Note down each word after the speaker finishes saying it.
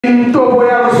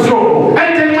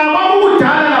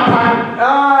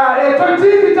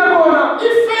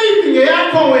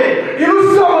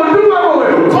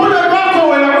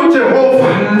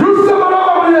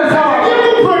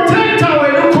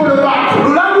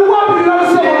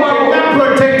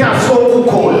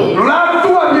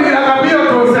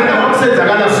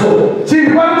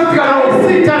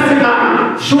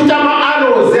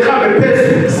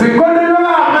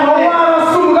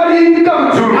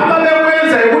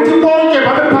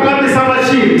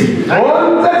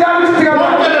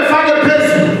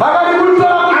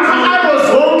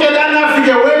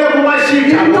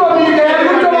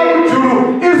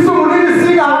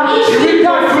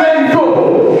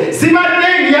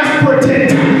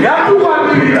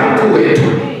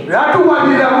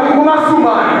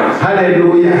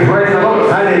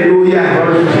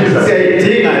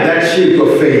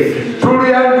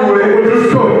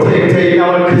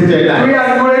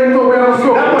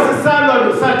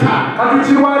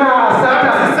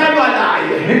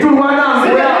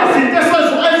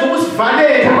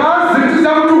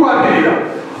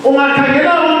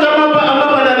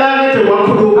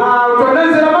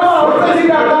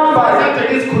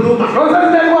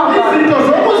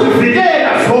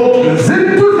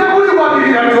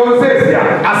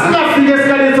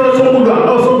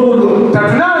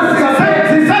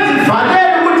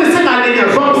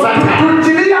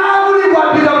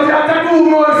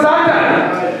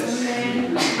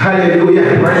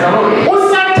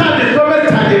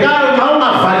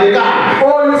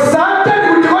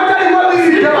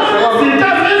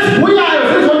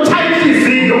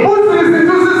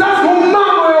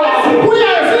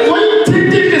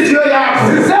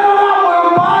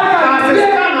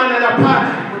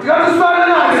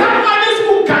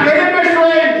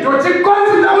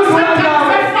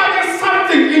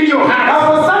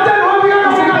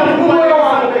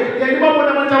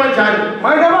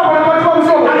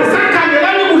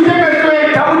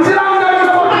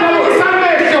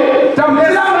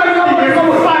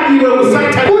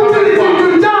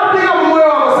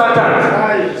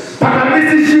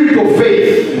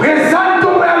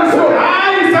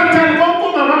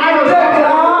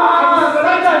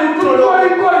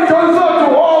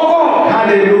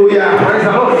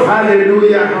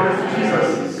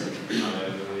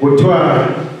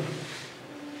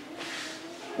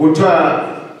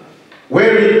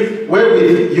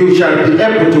Wherewith you shall be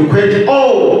able to quench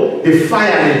all the fire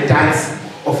and darts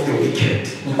of the wicked.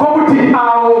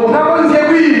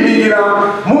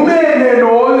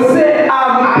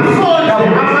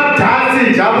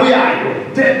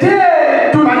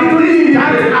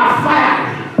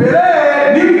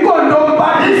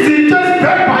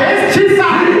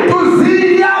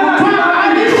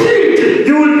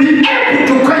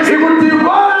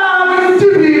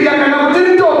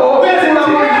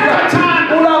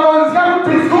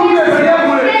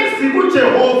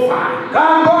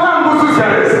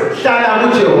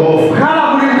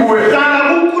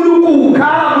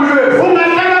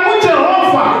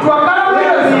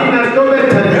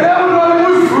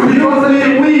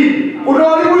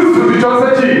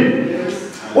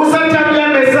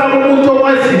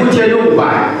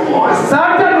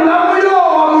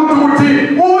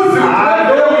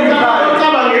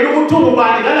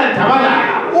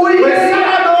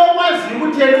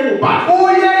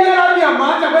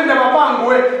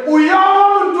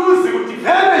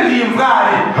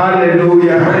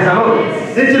 Hallelujah.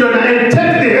 And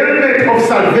take the helmet of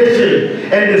salvation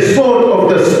and the sword of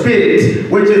the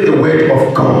Spirit, which is the word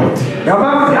of God.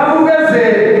 On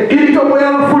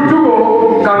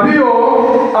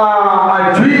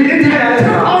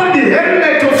the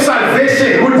helmet of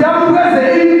salvation.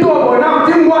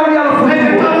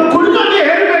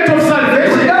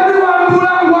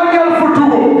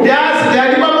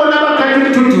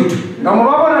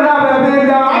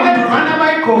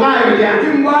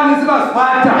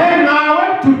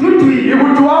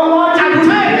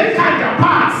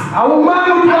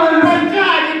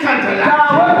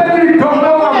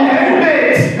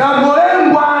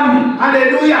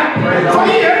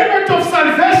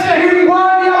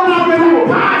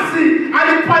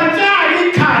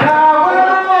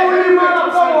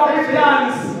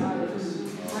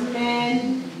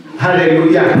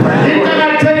 Hallelujah.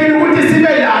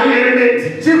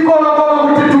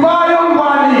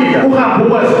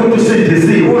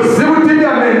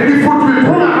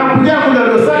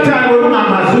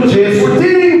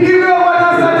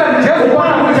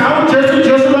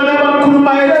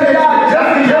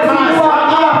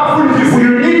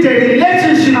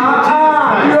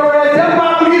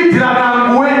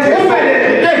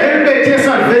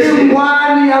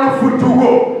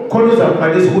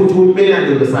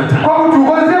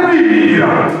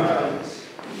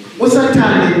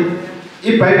 Usatani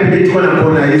iBhayibheli likhona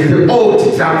khona is the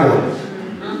old dragon.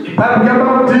 iBhayibheli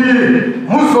yabathi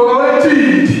muzoka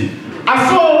wethiti.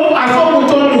 Aso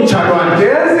umuntu omuchalwana.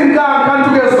 Yezinka kantu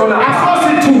ke zona. Aso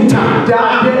sithutha.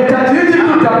 Tathi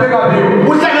thutha beka biyo.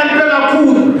 Uhlakanipe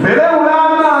kakhulu. Vele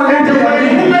ulama ngendlela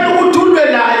kumele ukuthulwe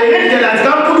laye ngendlela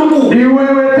zikaNkulunkulu. Iwe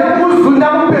wethe kuzunda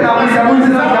kuphela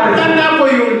kuyabuzisa njalo. Lapho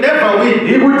you never win.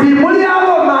 Ikuthi imuli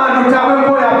yabo manje uthabe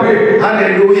mpoya phe.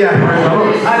 Hallelujah.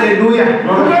 Hallelujah.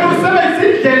 Kumele usebenzise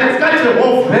indlela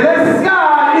zikaJehova. Vele sika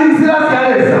inzila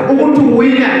ziyaleza. Ukuthi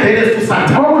uwine against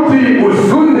uSathane. Ukuthi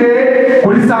uzunde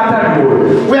kuliSathane lo.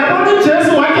 Uyabona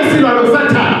uJesu wakhe silwa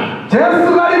noSathane. Jesu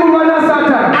kalibulwa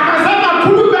naSathane. Akazama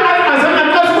khuluma azama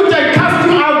ukuthi I cast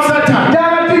you out Sathane.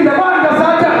 Yakathinda kwanda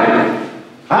Sathane.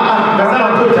 Ngazama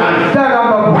njani?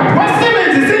 Takamba.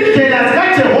 Wasebenzisa indlela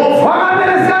zikaJehova.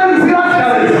 Wakamele siyazizila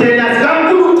indlela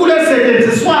zikaNkulunkulu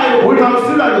esetshenziswayo.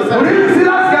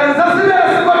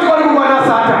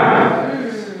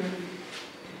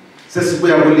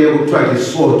 kuthiwa the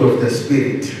sword of the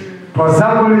spirit.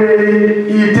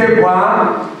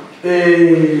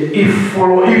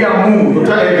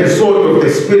 The sword of the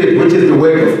spirit, which is the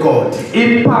word of God.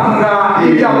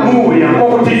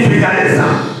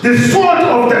 The sword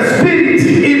of the spirit,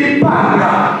 which is the word of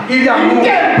God.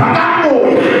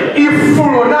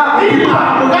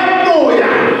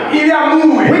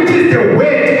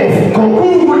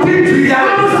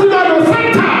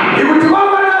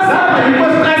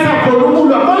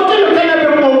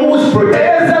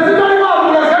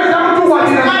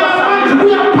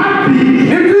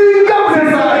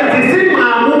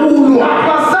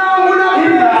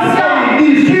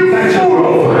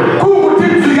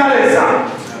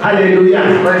 Hallelujah.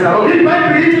 Praise the Lord. In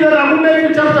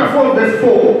Matthew chapter 4, verse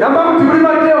 4.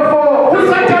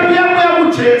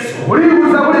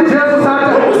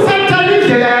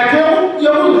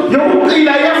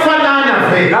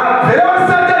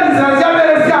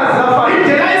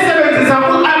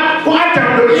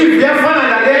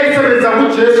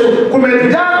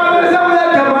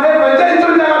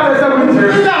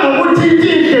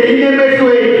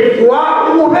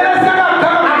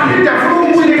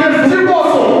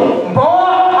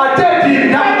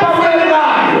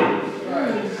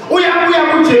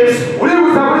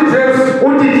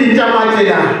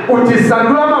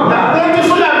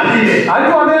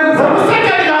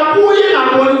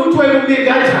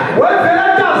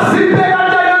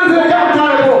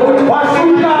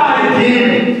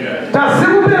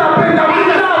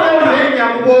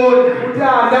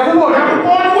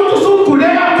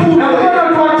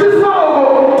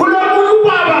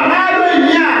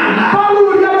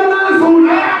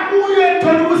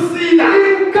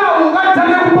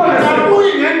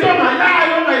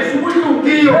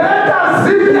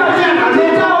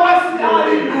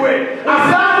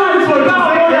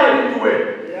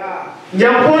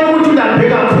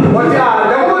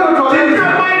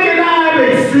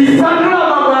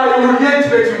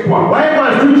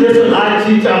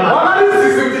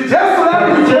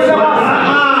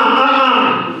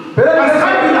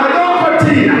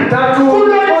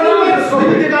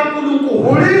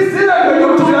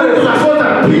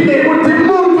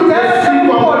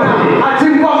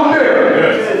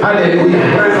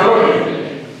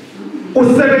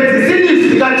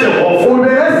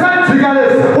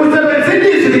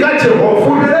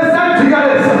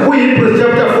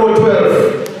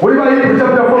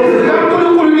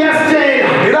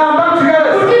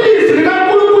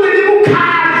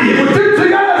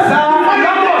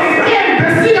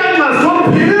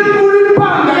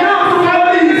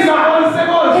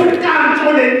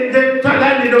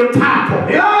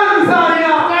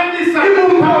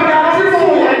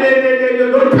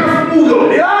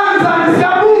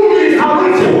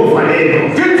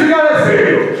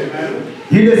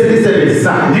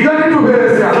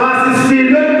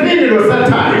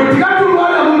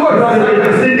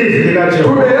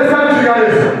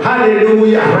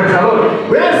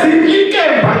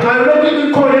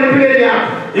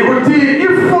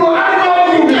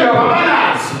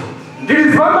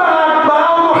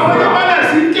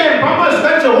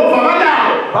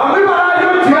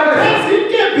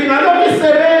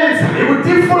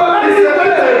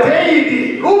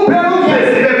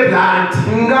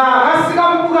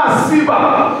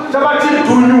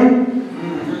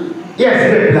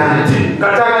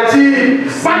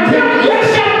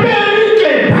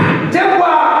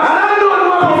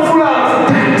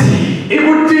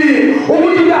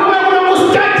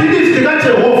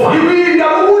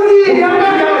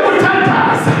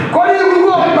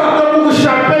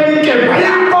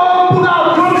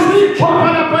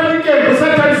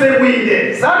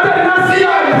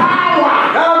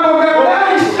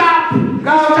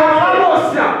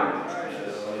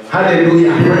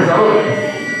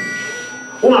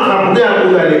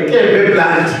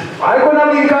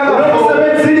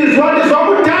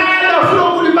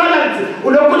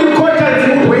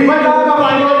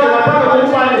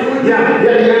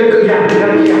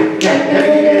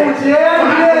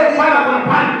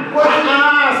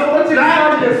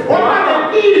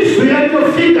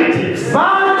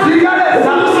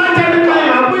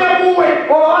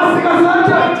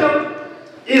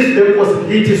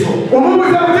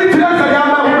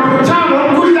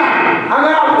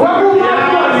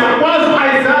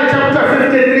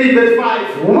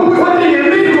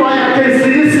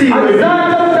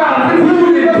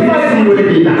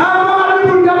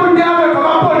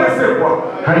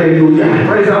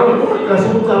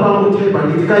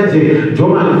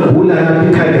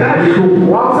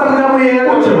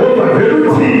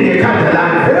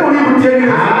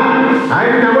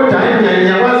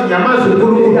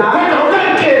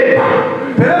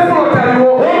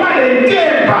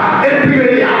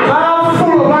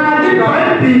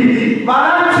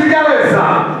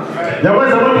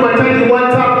 Yawaza watu wataki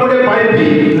WhatsApp kule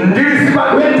Bible. Ndisiba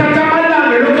Wetata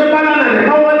malanga loke banana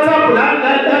na WhatsApp la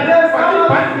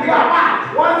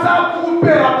WhatsApp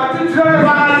kupera patitira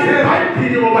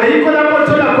Bible ngo bayikola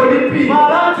moto na kolipi.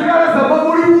 Mara tukaleza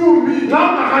muri bumi. Na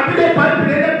akabile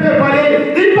Bible ile pepa le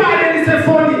ipale ni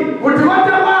sefoni.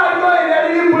 Utiwata bado ile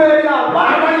limbulenya.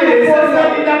 Abanye le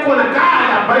sefoni ndako na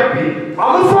kala Bible.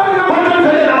 Amufanya Watu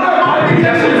wale na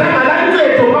application za malanga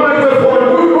to baba kwa phone.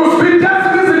 Kuspitasi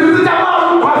hizi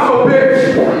zitawa kwaso pe.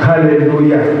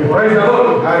 Hallelujah. Praise the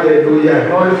Lord. Hallelujah.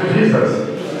 Glory to Jesus.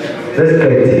 Let's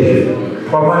pray.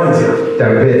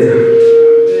 Tabeza.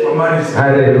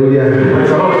 Hallelujah.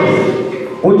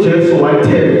 uJesu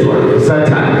wathethwa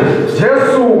uSathane.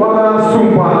 Jesu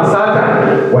wasungwa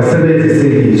Satan. Wasebenzisa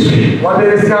ilizwi.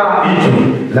 Wabeleza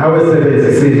ijwi. Lawe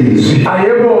sebenzisa ilizwi.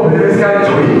 Ayebo beleza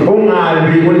ijwi.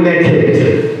 Ungabi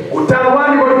uneked.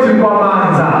 Utalwani kothi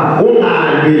kwamanza.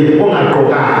 Ungabi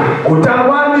ungaqokanga.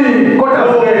 Utalwani kodwa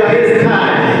Unga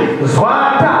isikhali.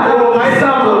 Zwata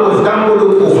Ungayisambo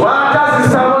zikaNkulunkulu. Zwata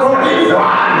sisamo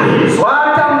Izwani.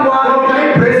 Zwata mbwalo Ungayi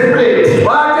breastplate.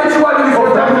 Zwata chiwali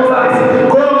Uthamulazi.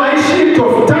 Konga ishito.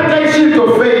 Uthatha ishito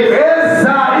faith.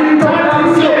 eza Uthatha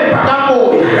isemba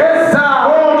kamoya. eza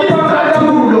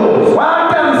Izathulo.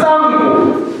 Zwata nsangu.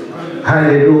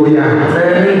 Hallelujah.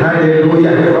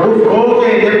 Hallelujah. Ugqoke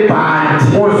ngebhandi.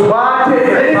 Uzwate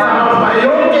Ezihamba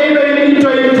yonke ibe into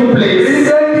into place.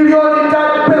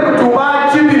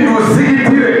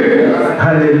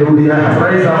 Hallelujah.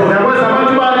 Praise the Lord. Yabaza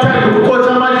abantu bathanda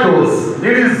ukukocha amadlozi.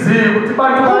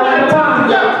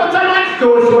 Uyakocha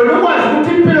amadlozi wena ukwazi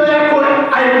ukuthi impilo yakho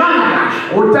ayimanga.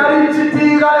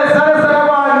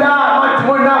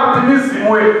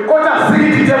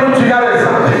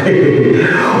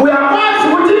 Uyakwazi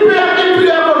ukuthi impilo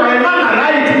yakho ayimanga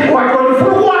right. Waqona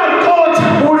ufuna ukuwakocha.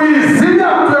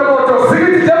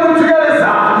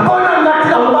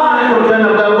 Ukuyana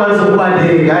ukakwazi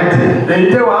ukubaleka ngathi.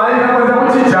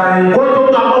 Kodwa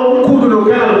ungaba omkhulu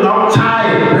lokuyana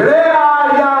ungawuchaya.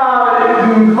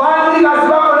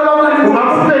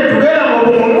 Ungakuphendukela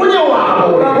ngoba ngomunye wabo.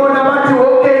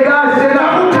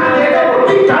 Nakukhangela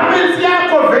igamesi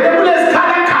yakho vele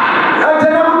kulesikhalakhala.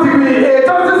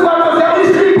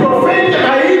 Prophet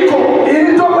ayikho.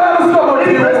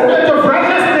 Spirit of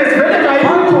righteousness vele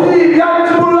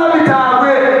ayikho.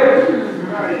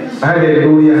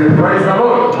 Hallelujah. Praise the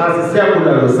Lord.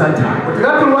 Asisiyakula lo Sathane.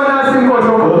 Tikatulwana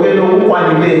sinkozo Ngoke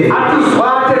lokukwanileyo.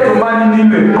 atuzwate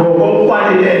tumaninime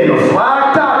Ngokukwanileyo.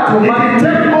 zwata tumaninime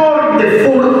Take on the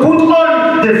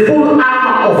full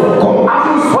armor of God.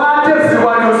 atuzwate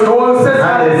ziwano zonse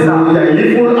zalesa Hallelujah. The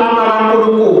full armor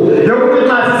kaNkulunkulu. Yokuthi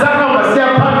xa sisahamba siya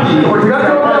phambili.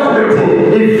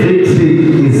 I-victory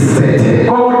is certain.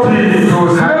 kokuthi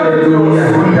Hallelujah.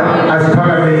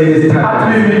 Asiphakamele isithathu.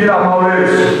 atuyimikila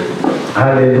mawethu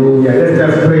Hallelujah. Let's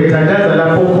just pray. Thandaza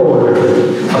lapho khona.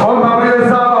 omba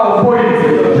kulesaba upoint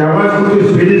Niyakwazi ukuthi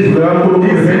uzivile izwi likaNkulunkulu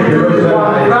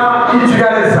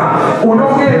ijikalesa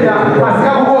unokenya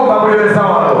asikakukomba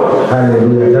kulesaba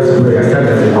Hallelujah. Just pray.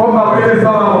 Thandaza. komba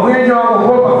kulesaba mwenye wako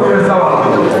komba kulesaba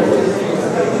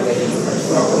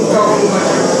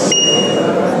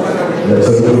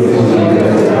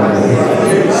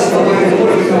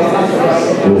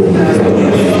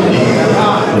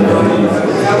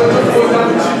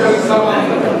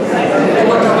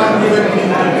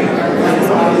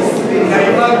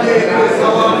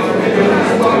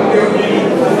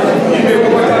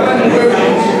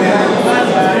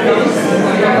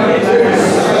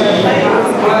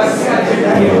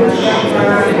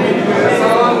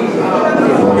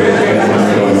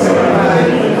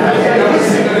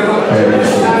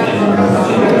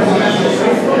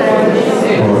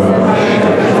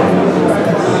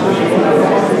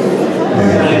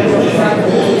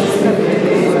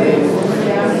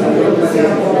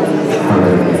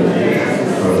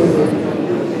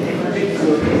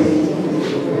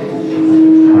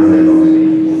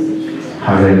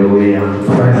Hallelujah.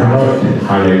 Praise the Lord.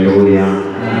 Hallelujah.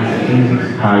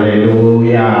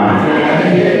 Hallelujah.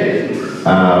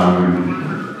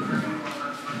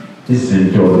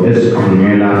 Izinto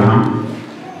ezikhulunywe lapha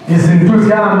izinto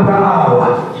zihamba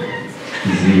awa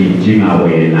zinjinga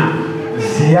wena.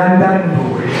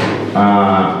 ziyandandule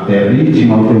The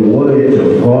reading of the word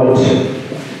of God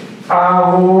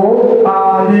awo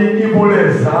ali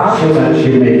ibuleza so that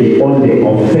you may be on the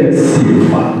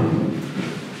offensive.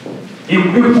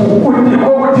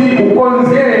 kokuthi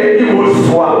ukonze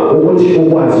ibuswa Ukuthi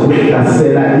ukwazi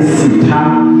ukuhlasela isitha.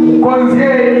 ukonze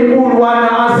ibulwana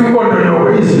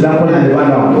asikondolowe Izwi lakho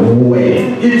nalibala nguwe.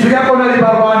 ijwi yakho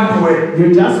You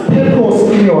just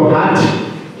purpose in your heart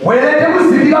welete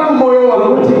kuzilika kumoyo wakho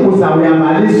ukuthi uzawuya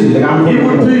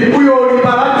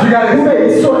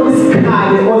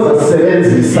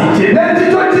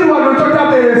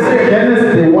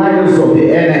against the wiles of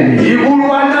the enemy.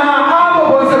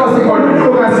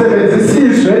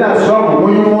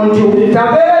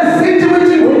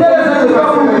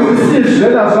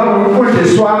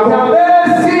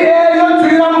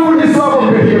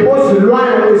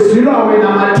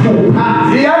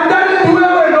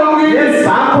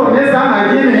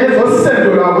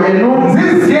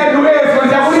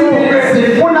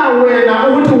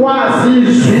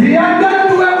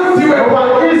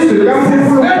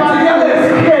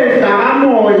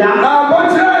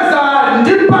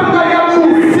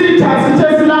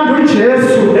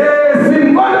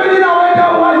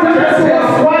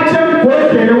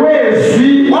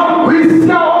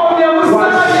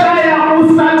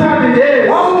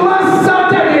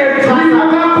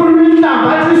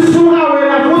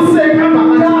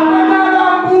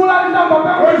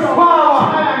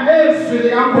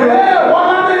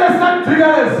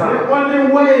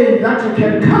 That you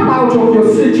can come out of your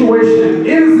situation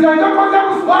is the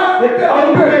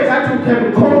only way that you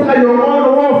can conquer your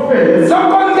own warfare.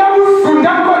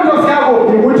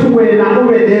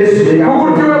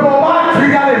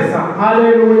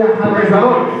 Hallelujah,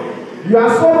 hallelujah. You are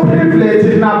so privileged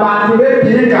in about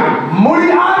Binga.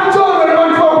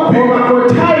 For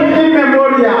time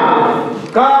immemorial.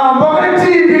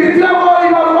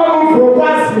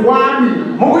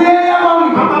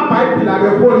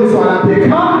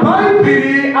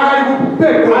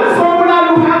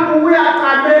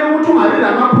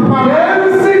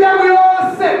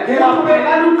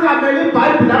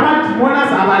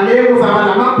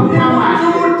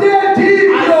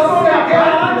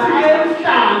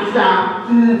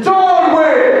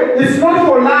 It's not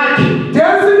for luck.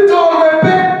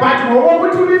 But what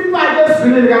would we find us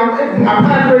in the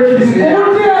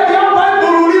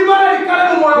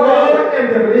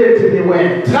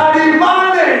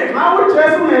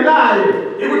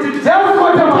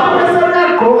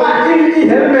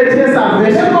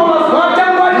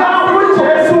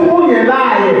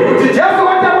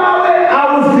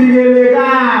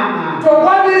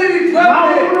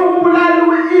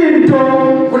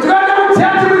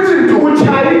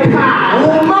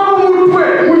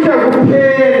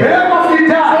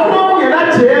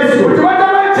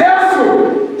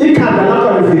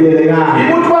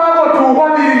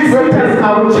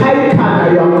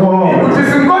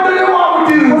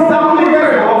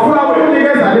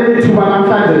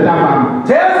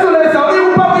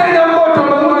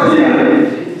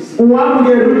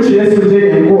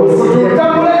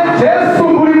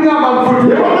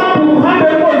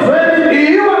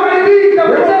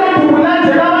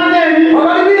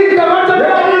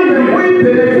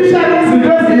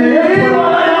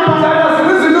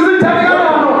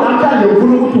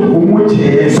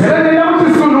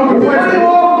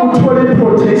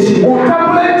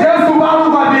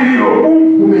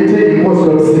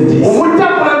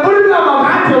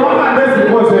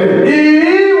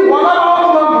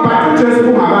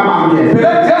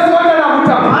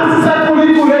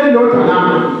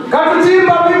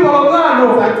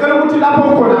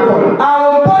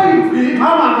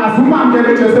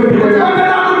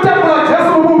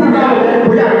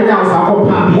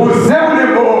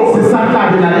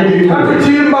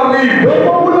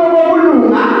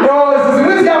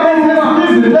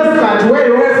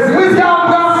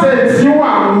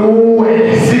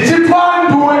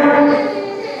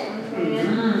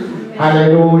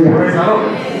Hallelujah.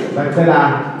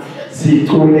 Bacela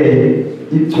sithule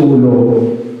iculo.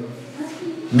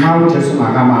 Nxa uJesu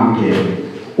makamamkele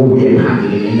ubuye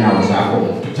phambili ngenyawo zakho.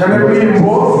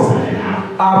 Janebimbo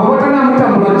abotana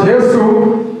mutambula Jesu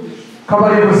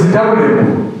kabali kuzitabule.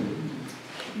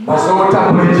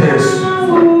 Basotambule Jesu.